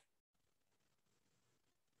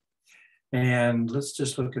 And let's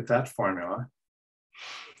just look at that formula.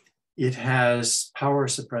 It has power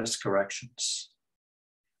suppressed corrections,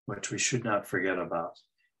 which we should not forget about.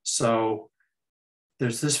 So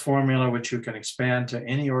there's this formula which you can expand to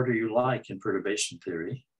any order you like in perturbation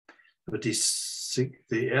theory. But the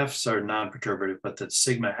F's are non-perturbative, but the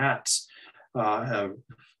sigma hats have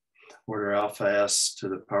order alpha s to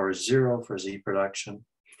the power 0 for Z production,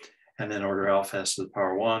 and then order alpha s to the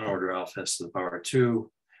power 1, order alpha s to the power 2.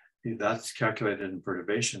 That's calculated in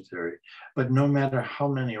perturbation theory. But no matter how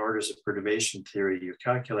many orders of perturbation theory you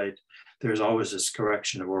calculate, there's always this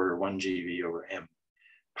correction of order 1 GeV over M,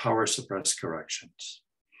 power suppressed corrections.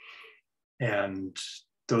 And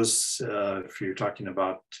those, if you're talking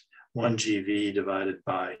about 1 GeV divided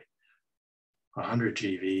by 100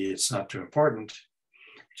 GeV, it's not too important,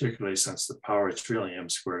 particularly since the power is really M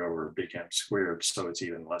squared over big M squared, so it's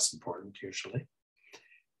even less important usually.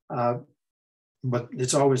 But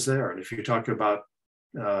it's always there. And if you talk about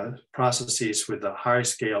processes with a high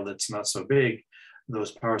scale that's not so big, those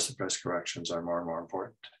power suppressed corrections are more and more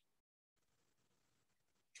important.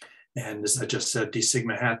 And as I just said, d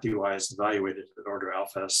sigma hat dy is evaluated at order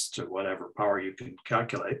alpha s to whatever power you can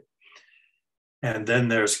calculate. And then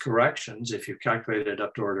there's corrections. If you calculate it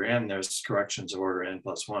up to order n, there's corrections of order n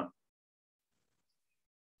plus 1.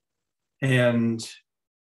 And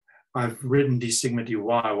I've written d sigma dy.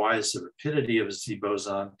 Y is the rapidity of a Z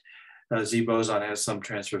boson. Z boson has some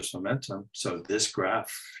transverse momentum. So this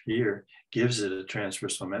graph here gives it a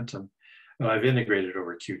transverse momentum. And I've integrated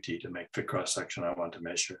over QT to make the cross section I want to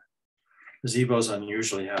measure. The Z boson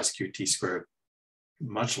usually has QT squared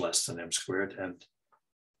much less than M squared and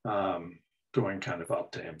going kind of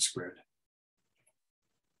up to M squared.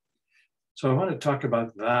 So I want to talk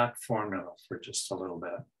about that formula for just a little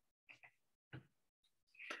bit.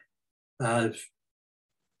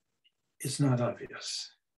 It's not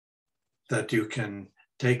obvious that you can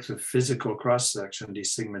take the physical cross-section d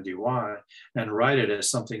sigma dy and write it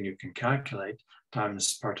as something you can calculate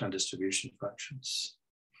times parton distribution functions.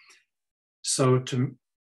 So to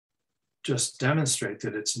just demonstrate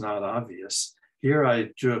that it's not obvious, here I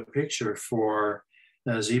drew a picture for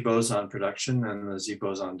the Z boson production and the Z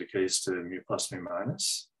boson decays to mu plus mu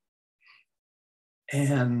minus.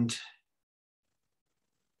 And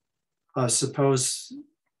suppose,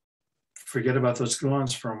 forget about those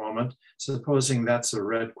gluons for a moment, supposing that's a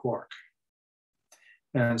red quark.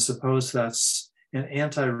 And suppose that's an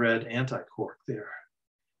anti-red anti-quark there.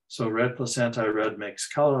 So red plus anti-red makes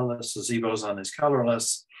colorless, the Z boson is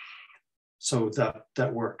colorless. So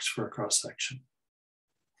that works for a cross-section.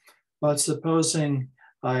 But supposing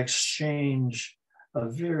I exchange a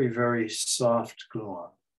very, very soft gluon,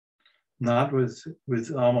 not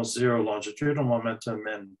with almost zero longitudinal momentum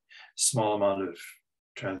and small amount of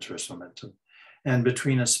transverse momentum, and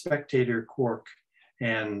between a spectator quark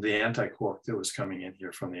and the anti-quark that was coming in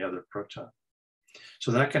here from the other proton.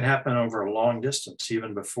 So that can happen over a long distance,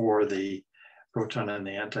 even before the proton and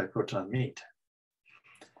the anti-proton meet.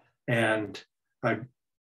 And I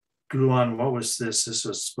gluon, what was this? This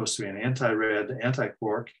was supposed to be an anti-red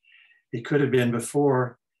anti-quark. It could have been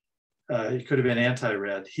before, it could have been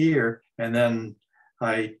anti-red here, and then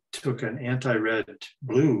I took an anti-red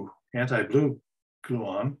blue, anti-blue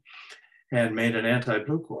gluon and made an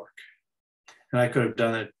anti-blue quark. And I could have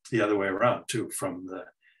done it the other way around too, from the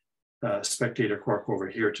spectator quark over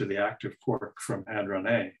here to the active quark from hadron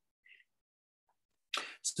A.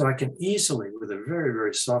 So I can easily, with a very,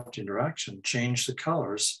 very soft interaction, change the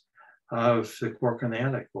colors of the quark and the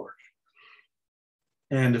anti-quark.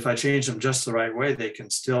 And if I change them just the right way, they can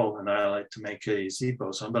still annihilate to make a Z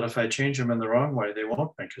boson. But if I change them in the wrong way, they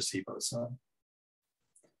won't make a Z boson.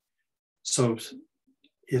 So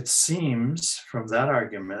it seems from that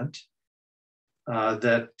argument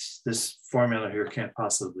that this formula here can't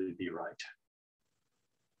possibly be right.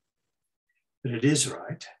 But it is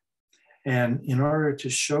right. And in order to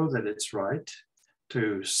show that it's right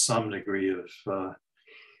to some degree of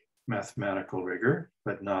mathematical rigor,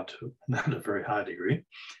 but not a very high degree,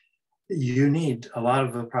 you need a lot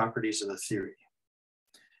of the properties of the theory.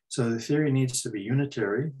 So the theory needs to be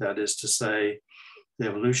unitary, that is to say, the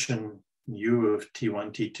evolution U of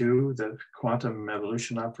T1, T2, the quantum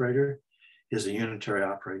evolution operator, is a unitary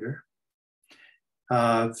operator.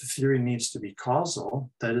 The theory needs to be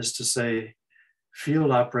causal, that is to say,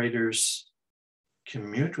 field operators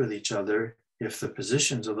commute with each other if the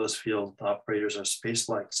positions of those field operators are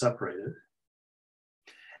space-like separated.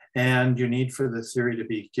 And you need for the theory to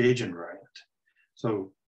be gauge invariant.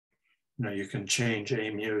 So you can change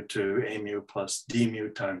A mu to A mu plus D mu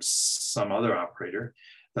times some other operator.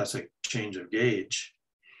 That's a change of gauge.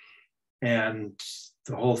 And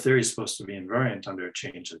the whole theory is supposed to be invariant under a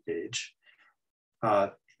change of gauge.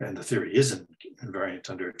 And the theory isn't invariant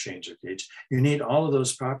under a change of gauge. You need all of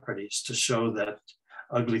those properties to show that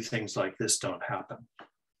ugly things like this don't happen.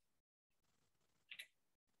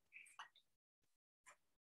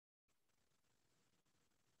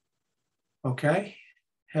 Okay,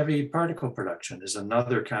 heavy particle production is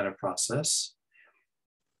another kind of process.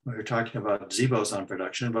 We were talking about Z-boson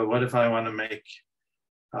production, but what if I want to make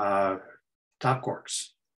top quarks?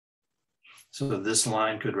 So this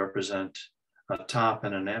line could represent a top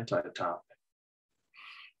and an anti-top.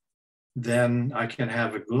 Then I can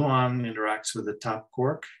have a gluon interacts with a top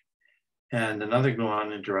quark and another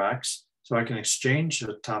gluon interacts. So I can exchange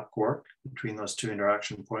a top quark between those two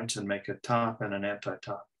interaction points and make a top and an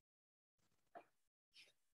anti-top.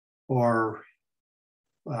 Or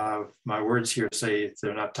my words here say if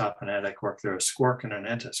they're not top and anti-quark, they're a squark and an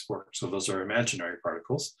anti-squark. So those are imaginary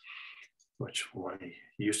particles, which we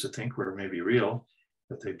used to think were maybe real,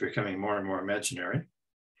 but they're becoming more and more imaginary.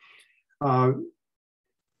 The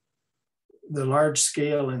large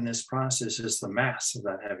scale in this process is the mass of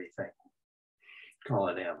that heavy thing. Call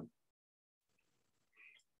it M.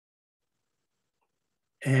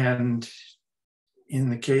 And in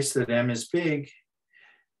the case that M is big,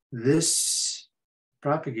 this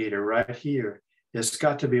propagator right here has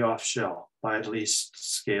got to be off shell by at least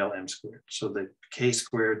scale M squared. So the K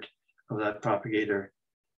squared of that propagator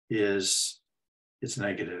it's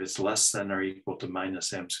negative. It's less than or equal to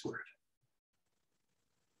minus M squared.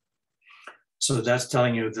 So that's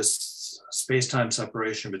telling you this space-time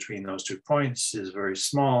separation between those 2 points is very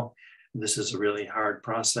small. This is a really hard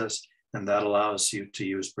process, and that allows you to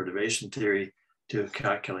use perturbation theory to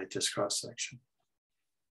calculate this cross-section.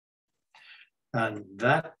 And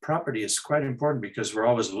that property is quite important because we're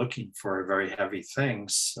always looking for very heavy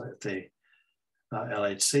things at the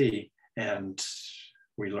LHC. And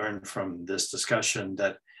we learned from this discussion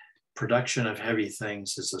that production of heavy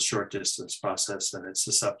things is a short distance process, and it's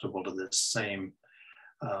susceptible to this same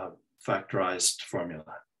factorized formula.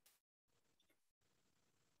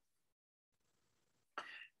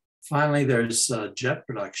 Finally, there's jet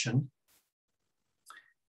production.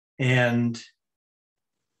 And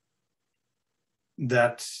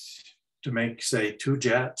that to make, say, 2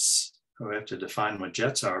 jets, we have to define what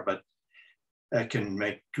jets are, but that can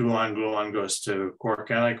make gluon goes to quark,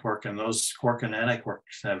 antiquark, and those quark and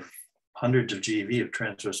antiquarks have hundreds of GeV of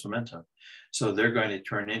transverse momentum. So they're going to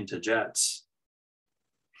turn into jets.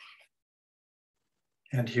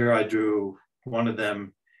 And here I drew one of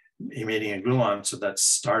them emitting a gluon, so that's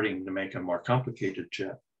starting to make a more complicated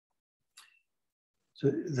jet.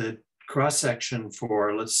 So the cross-section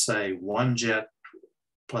for, let's say, 1 jet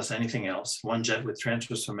plus anything else, 1 jet with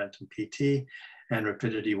transverse momentum PT and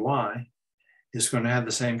rapidity Y, is going to have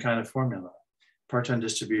the same kind of formula. Parton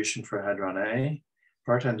distribution for hadron A,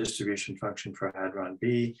 parton distribution function for hadron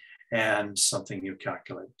B, and something you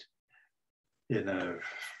calculate in a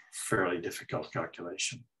fairly difficult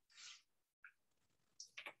calculation.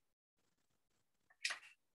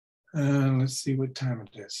 Let's see what time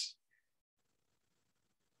it is.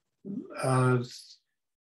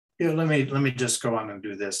 Yeah, let me just go on and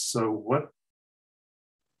do this. So what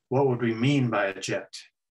would we mean by a jet?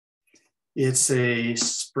 It's a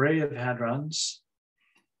spray of hadrons.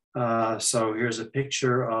 So here's a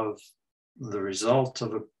picture of the result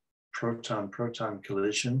of a proton-proton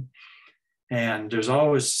collision. And there's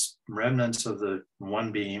always remnants of the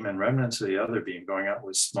one beam and remnants of the other beam going out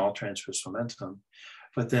with small transverse momentum.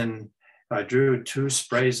 But then I drew 2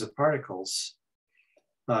 sprays of particles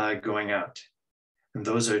going out. And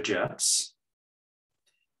those are jets.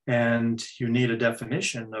 And you need a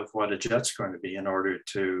definition of what a jet's going to be in order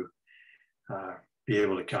to be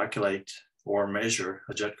able to calculate or measure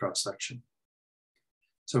a jet cross-section.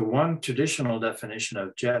 So one traditional definition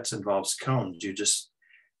of jets involves cones. You just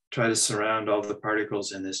try to surround all the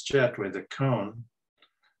particles in this jet with a cone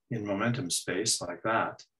in momentum space like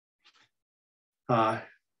that. And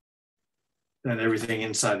everything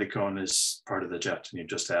inside the cone is part of the jet, and you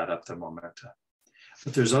just add up the momenta.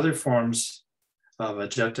 But there's other forms of a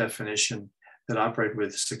jet definition that operate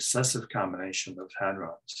with successive combination of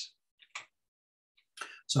hadrons.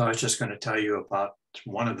 So I was just going to tell you about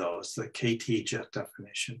one of those, the KT jet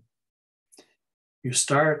definition. You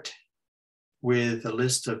start with a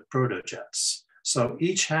list of protojets. So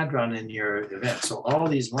each hadron in your event, so all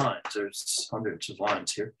these lines, there's hundreds of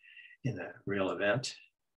lines here in a real event,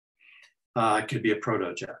 could be a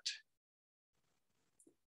protojet.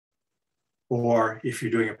 Or if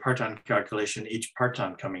you're doing a parton calculation, each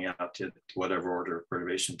parton coming out to whatever order of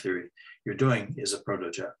perturbation theory you're doing is a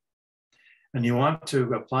protojet. And you want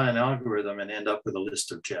to apply an algorithm and end up with a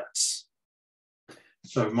list of jets.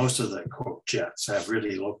 So most of the quote jets have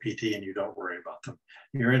really low PT and you don't worry about them.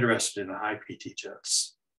 You're interested in the high PT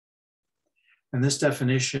jets. And this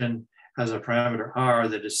definition has a parameter R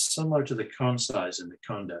that is similar to the cone size in the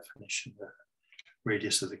cone definition, the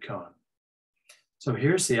radius of the cone. So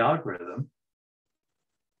here's the algorithm.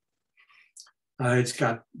 It's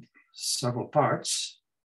got several parts,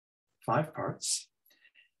 5 parts.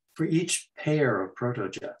 For each pair of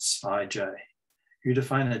protojets, ij, you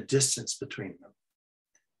define a distance between them,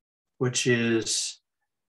 which is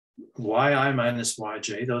yi minus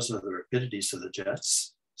yj, those are the rapidities of the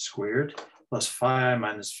jets, squared, plus phi I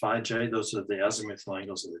minus phi j, those are the azimuthal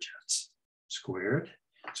angles of the jets, squared.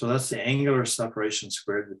 So that's the angular separation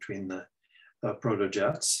squared between the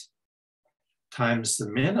protojets, times the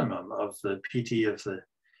minimum of the PT of the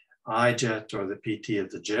I jet or the PT of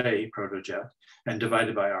the J protojet, and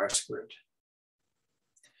divided by R squared.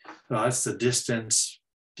 So that's the distance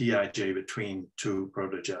dij between 2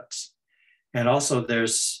 protojets. And also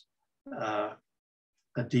there's a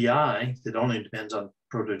di that only depends on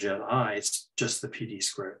protojet I, it's just the PD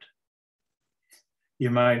squared. You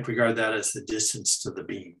might regard that as the distance to the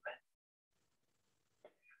beam.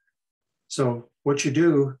 So what you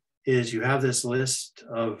do is you have this list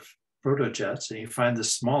of protojets and you find the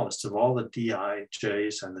smallest of all the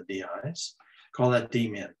dij's and the di's, call that d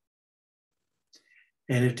min.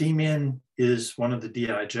 And if d min is one of the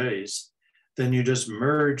dij's, then you just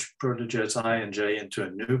merge protojets I and j into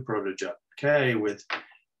a new protojet k with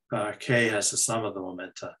k has the sum of the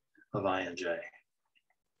momenta of I and j.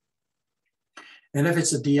 And if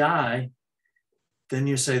it's a di, then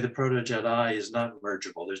you say the protojet I is not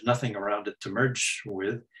mergeable. There's nothing around it to merge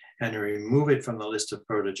with, and you remove it from the list of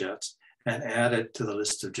protojets and add it to the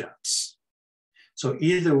list of jets. So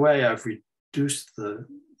either way, I've reduced the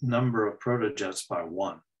number of protojets by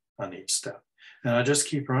 1 on each step. And I just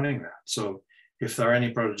keep running that. So if there are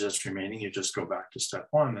any protojets remaining, you just go back to step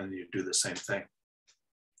 1 and you do the same thing.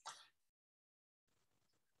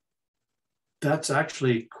 That's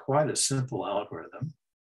actually quite a simple algorithm.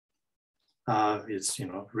 It's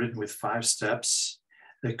written with 5 steps.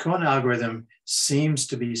 The cone algorithm seems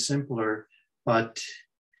to be simpler, but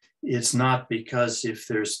it's not, because if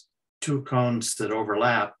there's 2 cones that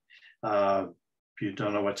overlap, you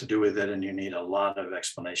don't know what to do with it and you need a lot of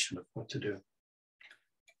explanation of what to do.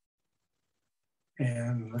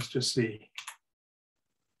 And let's just see.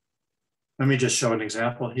 Let me just show an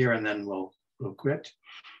example here and then we'll quit.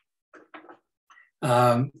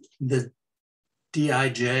 The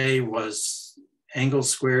dij was angle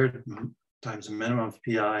squared times the minimum of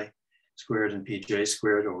pi squared and pj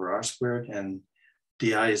squared over r squared, and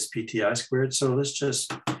di is pti squared. So let's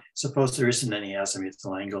just suppose there isn't any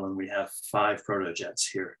azimuthal angle and we have 5 protojets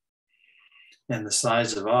here. And the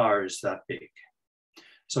size of r is that big.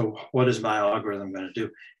 So what is my algorithm going to do?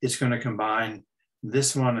 It's going to combine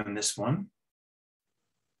this one and this one.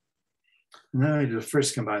 And then we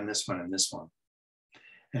first combine this one and this one.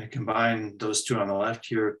 And combine those 2 on the left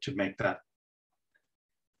here to make that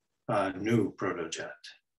new protojet.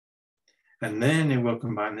 And then it will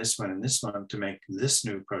combine this one and this one to make this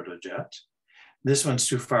new protojet. This one's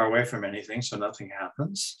too far away from anything, so nothing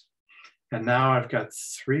happens. And now I've got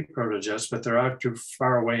 3 protojets, but they're out too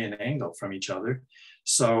far away in angle from each other.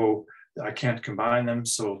 So I can't combine them,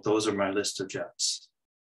 so those are my list of jets.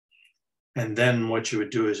 And then what you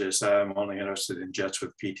would do is just say, I'm only interested in jets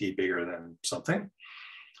with PT bigger than something.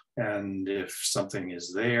 And if something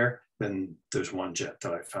is there, then there's 1 jet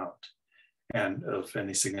that I found and of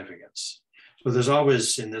any significance. So there's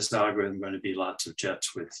always in this algorithm going to be lots of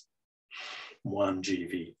jets with 1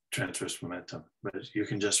 GeV transverse momentum, but you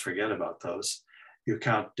can just forget about those. You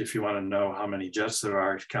count, if you want to know how many jets there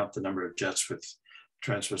are, count the number of jets with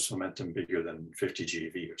transverse momentum bigger than 50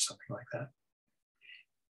 GeV or something like that.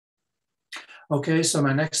 Okay, so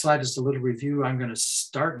my next slide is a little review. I'm going to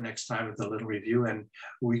start next time with a little review, and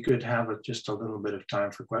we could have just a little bit of time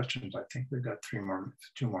for questions. I think we've got 2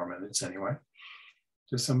 more minutes anyway.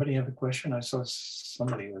 Does somebody have a question? I saw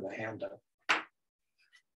somebody with a hand up.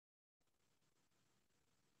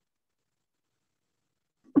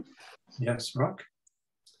 Yes, Rock?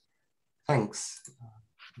 Thanks.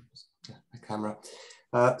 My camera.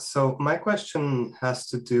 So my question has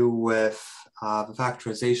to do with the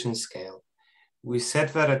factorization scale. We said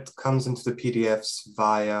that it comes into the PDFs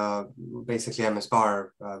via basically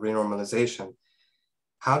MS-bar renormalization.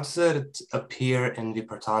 How does it appear in the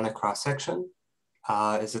partonic cross-section?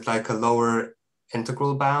 Is it like a lower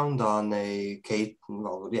integral bound on a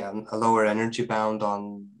a lower energy bound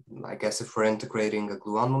on, I guess, if we're integrating a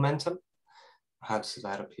gluon momentum? How does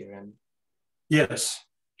that appear in? Yes.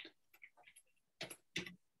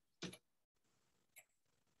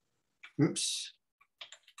 Oops.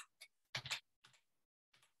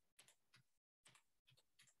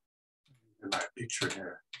 My picture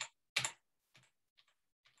here.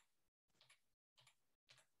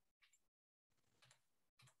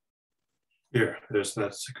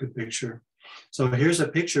 That's a good picture. So here's a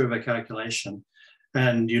picture of a calculation,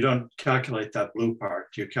 and you don't calculate that blue part,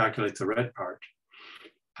 you calculate the red part.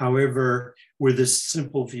 However, with this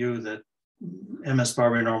simple view that MS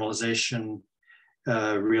bar renormalization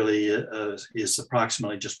really is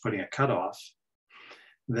approximately just putting a cutoff,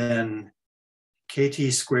 then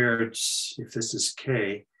KT squared, if this is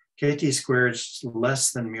K, KT squared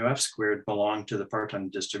less than mu F squared belong to the parton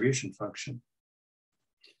distribution function.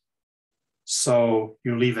 So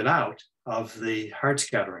you leave it out of the hard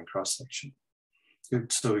scattering cross-section.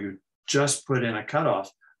 So you just put in a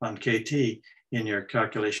cutoff on KT in your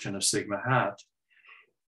calculation of sigma hat,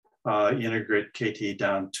 integrate KT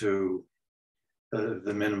down to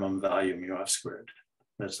the minimum value mu F squared.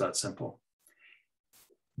 It's that simple.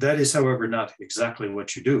 That is, however, not exactly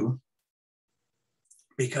what you do,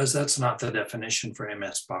 because that's not the definition for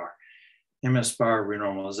MS bar. MS bar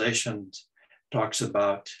renormalization talks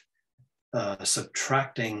about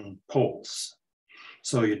subtracting poles.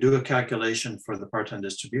 So you do a calculation for the parton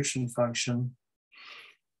distribution function,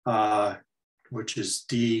 which is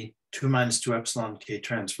d 2 minus 2 epsilon k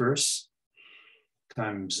transverse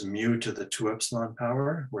times mu to the 2 epsilon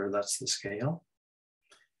power, where that's the scale.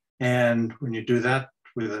 And when you do that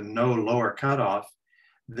with a no lower cutoff,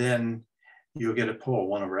 then you'll get a pole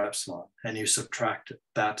 1 over epsilon, and you subtract it.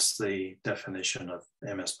 That's the definition of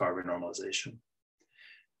MS bar renormalization.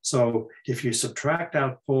 So if you subtract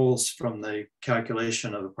out poles from the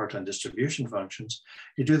calculation of the parton distribution functions,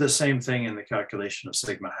 you do the same thing in the calculation of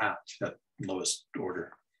sigma hat at lowest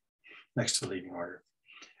order, next to leading order,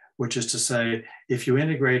 which is to say, if you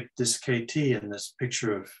integrate this KT in this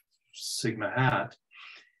picture of sigma hat,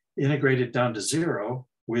 integrate it down to 0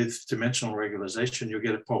 with dimensional regularization, you'll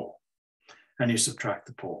get a pole, and you subtract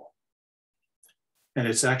the pole. And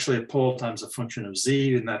it's actually a pole times a function of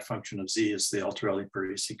z, and that function of z is the Alterelli per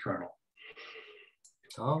EC kernel.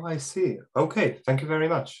 Oh, I see. Okay, thank you very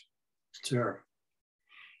much. Sure.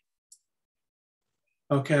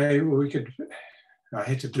 Okay, well, we could, I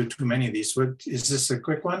hate to do too many of these. Is this a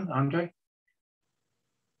quick one, Andre?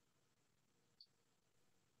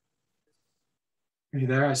 Are you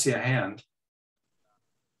there? I see a hand.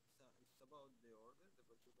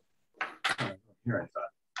 Here I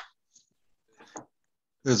thought.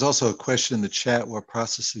 There's also a question in the chat: what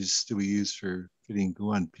processes do we use for fitting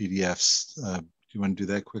gluon PDFs? Do you want to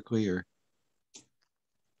do that quickly, or?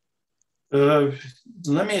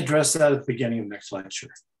 Let me address that at the beginning of next lecture.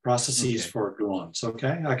 Processes for gluons,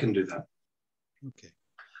 okay? I can do that. Okay.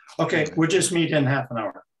 Okay, we'll just meet in half an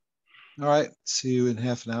hour. All right, see you in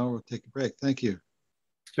half an hour. We'll take a break. Thank you.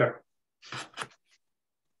 Sure.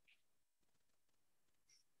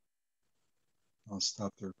 I'll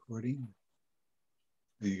stop the recording.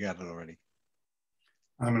 Oh, you got it already.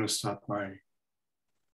 I'm going to stop my